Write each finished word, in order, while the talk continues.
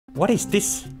What is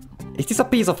this? Is this a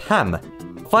piece of ham?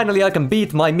 Finally I can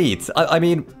beat my meat. I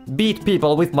mean, beat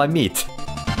people with my meat.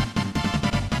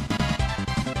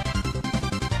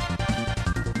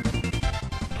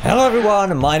 Hello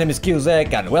everyone, my name is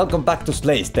qzeq and welcome back to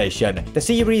Slaystation, the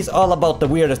series all about the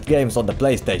weirdest games on the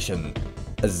PlayStation.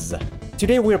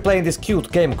 Today we're playing this cute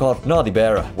game called Naughty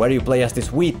Bear, where you play as this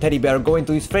sweet teddy bear going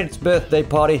to his friend's birthday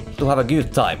party to have a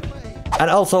good time. And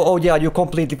also, oh yeah, you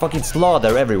completely fucking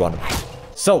slaughter everyone.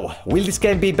 So, will this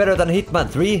game be better than Hitman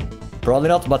 3? Probably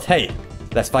not, but hey,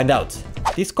 let's find out.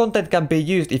 This content can be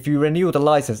used if you renew the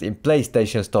license in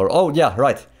PlayStation Store. Oh yeah,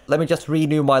 right. Let me just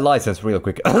renew my license real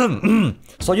quick.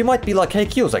 So you might be like, hey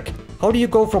qzeq, how do you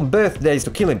go from birthdays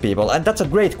to killing people? And that's a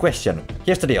great question.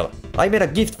 Here's the deal. I made a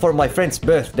gift for my friend's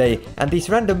birthday and these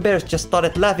random bears just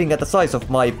started laughing at the size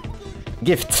of my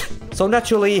gift. So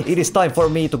naturally, it is time for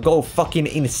me to go fucking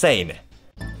insane.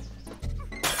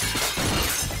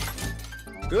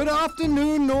 Good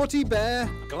afternoon, naughty bear.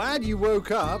 Glad you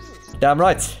woke up. Damn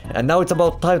right. And now it's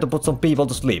about time to put some people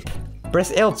to sleep.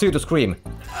 Press L2 to scream.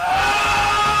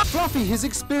 Fluffy has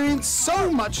experienced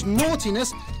so much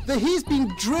naughtiness that he's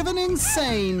been driven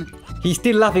insane. He's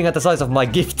still laughing at the size of my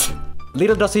gift.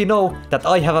 Little does he know that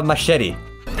I have a machete.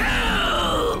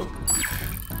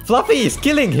 Fluffy is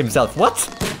killing himself.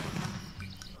 What?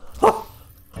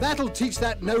 That'll teach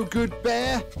that no-good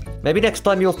bear. Maybe next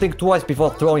time you'll think twice before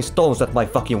throwing stones at my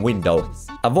fucking window.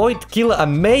 Avoid, kill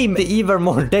and maim the even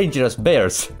more dangerous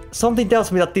bears. Something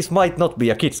tells me that this might not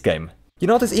be a kid's game. You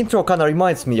know, this intro kinda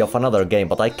reminds me of another game,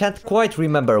 but I can't quite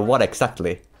remember what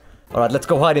exactly. Alright, let's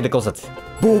go hide in the closet.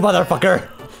 Boo, motherfucker!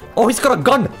 Oh, he's got a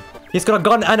gun! He's got a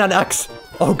gun and an axe!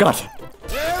 Oh god!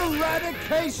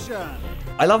 Eradication!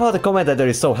 I love how the commentator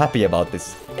is so happy about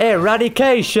this.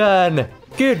 Eradication!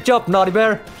 Good job, Naughty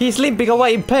Bear! He's limping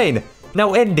away in pain!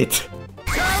 Now end it!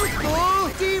 Total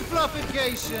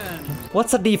defluffication!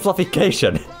 What's a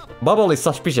defluffication? Bubble is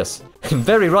suspicious.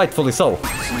 Very rightfully so.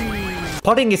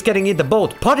 Pudding is getting in the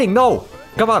boat. Pudding, no!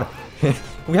 Come on!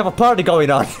 We have a party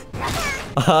going on.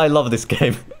 I love this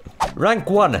game. Rank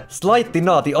 1. Slightly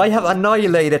naughty. I have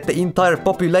annihilated the entire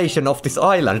population of this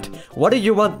island. What do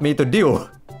you want me to do?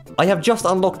 I have just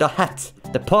unlocked a hat.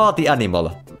 The party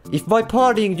animal. If by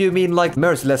partying you mean like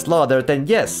merciless slaughter, then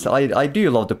yes, I do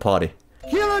love to party.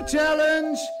 Killer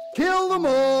challenge! Kill them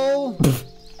all!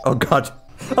 Oh god.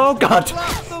 Oh god!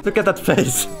 Look at that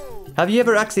face. Have you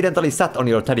ever accidentally sat on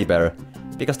your teddy bear?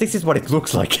 Because this is what it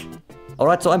looks like.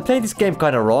 Alright, so I'm playing this game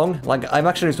kinda wrong. Like, I'm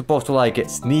actually supposed to like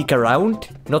sneak around.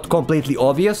 Not completely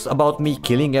obvious about me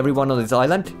killing everyone on this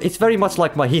island. It's very much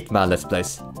like my Hitman Let's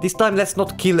Plays. This time let's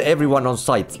not kill everyone on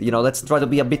sight. You know, let's try to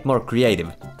be a bit more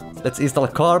creative. Let's install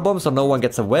a car bomb so no one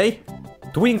gets away.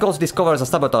 Twinkles discovers a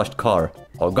sabotaged car.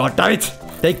 Oh god damn it!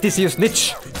 Take this, you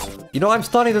snitch! You know, I'm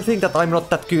starting to think that I'm not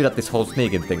that good at this whole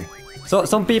sneaking thing. So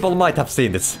some people might have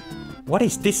seen this. What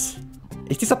is this?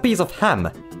 Is this a piece of ham?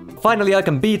 Finally I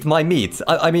can beat my meat.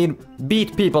 I mean,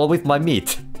 beat people with my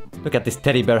meat. Look at this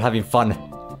teddy bear having fun.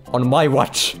 On my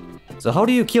watch. So how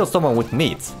do you kill someone with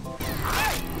meat?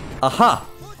 Aha!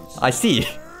 I see.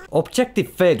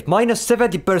 Objective failed. Minus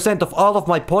 70% of all of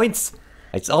my points?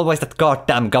 It's always that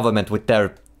goddamn government with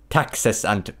their taxes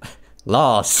and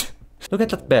laws. Look at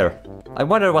that bear. I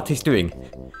wonder what he's doing.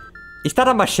 Is that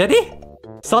a machete?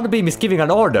 Sunbeam is giving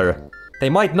an order. They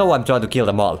might know I'm trying to kill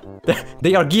them all.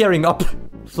 They are gearing up.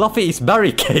 Fluffy is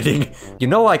barricading. You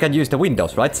know I can use the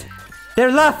windows, right?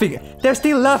 They're laughing. They're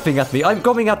still laughing at me. I'm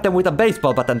coming at them with a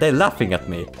baseball bat and they're laughing at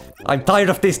me. I'm tired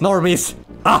of these normies.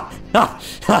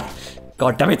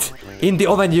 God damn it. In the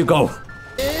oven you go.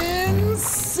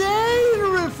 Insane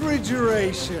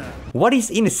refrigeration! What is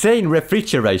insane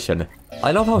refrigeration?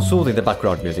 I love how soothing the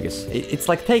background music is. It's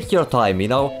like, take your time, you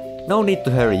know? No need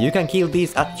to hurry. You can kill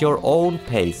these at your own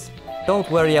pace. Don't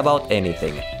worry about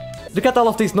anything. Look at all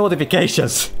of these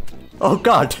notifications. Oh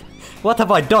god. What have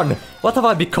I done? What have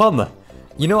I become?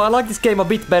 You know, I like this game a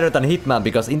bit better than Hitman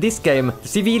because in this game, the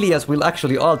civilians will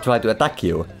actually all try to attack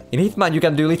you. In Hitman, you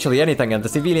can do literally anything and the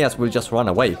civilians will just run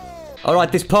away.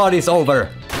 Alright, this party is over.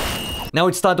 Now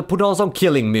it's time to put on some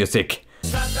killing music.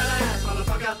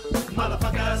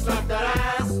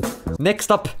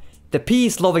 Next up, the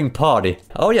peace-loving party.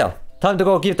 Oh yeah, time to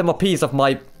go give them a piece of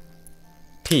my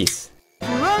peace.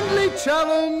 Friendly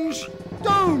challenge!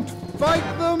 Don't fight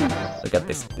them! Look at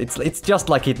this. It's just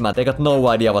like Hitman. They got no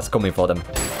idea what's coming for them.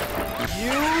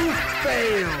 You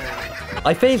fail!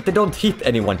 I failed the don't hit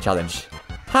anyone challenge.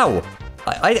 How?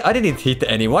 I didn't hit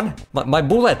anyone. My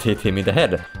bullet hit him in the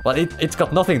head. But it's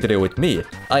got nothing to do with me.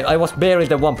 I was barely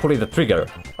the one pulling the trigger.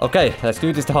 Okay, let's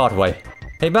do this the hard way.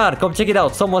 Hey man, come check it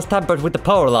out. Someone's tampered with the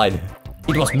power line.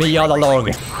 It was me all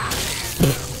along.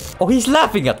 Oh, he's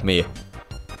laughing at me.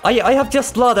 I have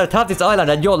just slaughtered half this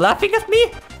island and you're laughing at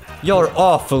me? You're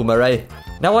awful, Murray.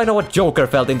 Now I know what Joker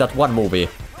felt in that one movie.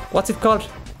 What's it called?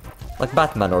 Like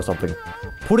Batman or something.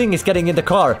 Pudding is getting in the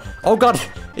car. Oh god,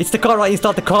 it's the car I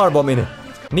installed the car bomb in.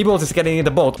 Nibbles is getting in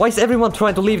the boat. Why is everyone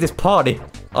trying to leave this party?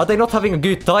 Are they not having a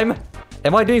good time?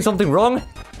 Am I doing something wrong?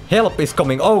 Help is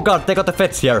coming. Oh god, they got the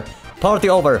feds here. Party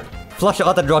over. Flush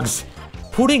other drugs.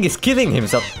 Pudding is killing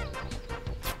himself.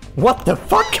 What the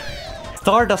fuck?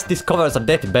 Stardust discovers a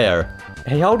dead bear.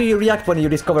 Hey, how do you react when you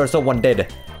discover someone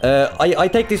dead? I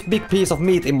take this big piece of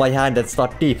meat in my hand and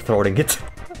start deep-throating it.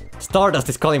 Stardust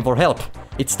is calling for help.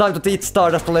 It's time to teach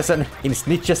Stardust a lesson in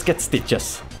snitches get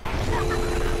stitches.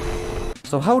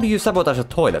 So how do you sabotage a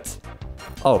toilet?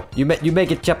 Oh, you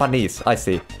make it Japanese, I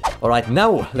see. Alright,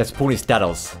 now let's punish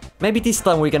Daddles. Maybe this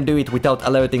time we can do it without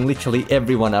alerting literally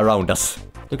everyone around us.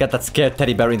 Look at that scared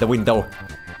teddy bear in the window.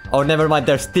 Oh, never mind,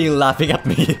 they're still laughing at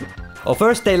me. Oh,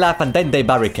 first they laugh and then they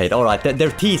barricade. Alright,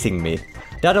 they're teasing me.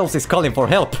 Daddles is calling for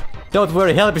help. Don't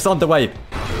worry, help is on the way.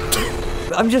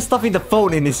 I'm just stuffing the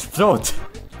phone in his throat.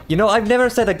 You know, I've never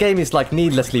said a game is like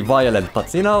needlessly violent,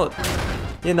 but you know,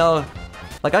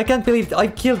 like I can't believe I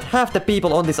killed half the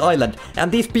people on this island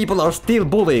and these people are still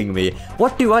bullying me.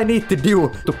 What do I need to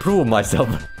do to prove myself?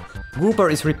 Whooper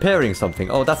is repairing something.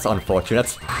 Oh, that's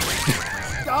unfortunate.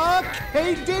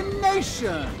 Arcade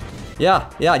Nation!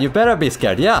 Yeah, you better be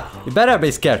scared. Yeah, you better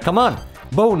be scared. Come on.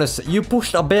 Bonus, you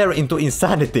pushed a bear into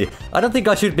insanity. I don't think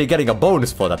I should be getting a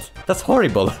bonus for that. That's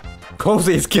horrible.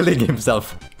 Cozy is killing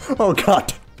himself. Oh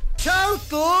god.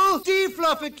 Total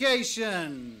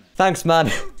defluffication! Thanks, man.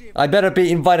 I better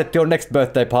be invited to your next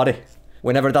birthday party.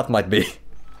 Whenever that might be.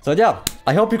 So yeah,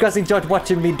 I hope you guys enjoyed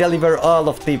watching me deliver all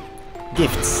of the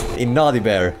gifts in Naughty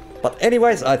Bear. But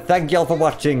anyways, I thank y'all for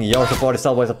watching. Your support is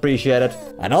always appreciated.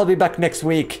 And I'll be back next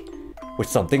week with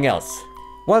something else.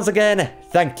 Once again,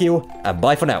 thank you and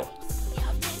bye for now.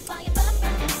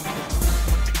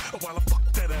 While I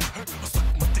fuck that ass,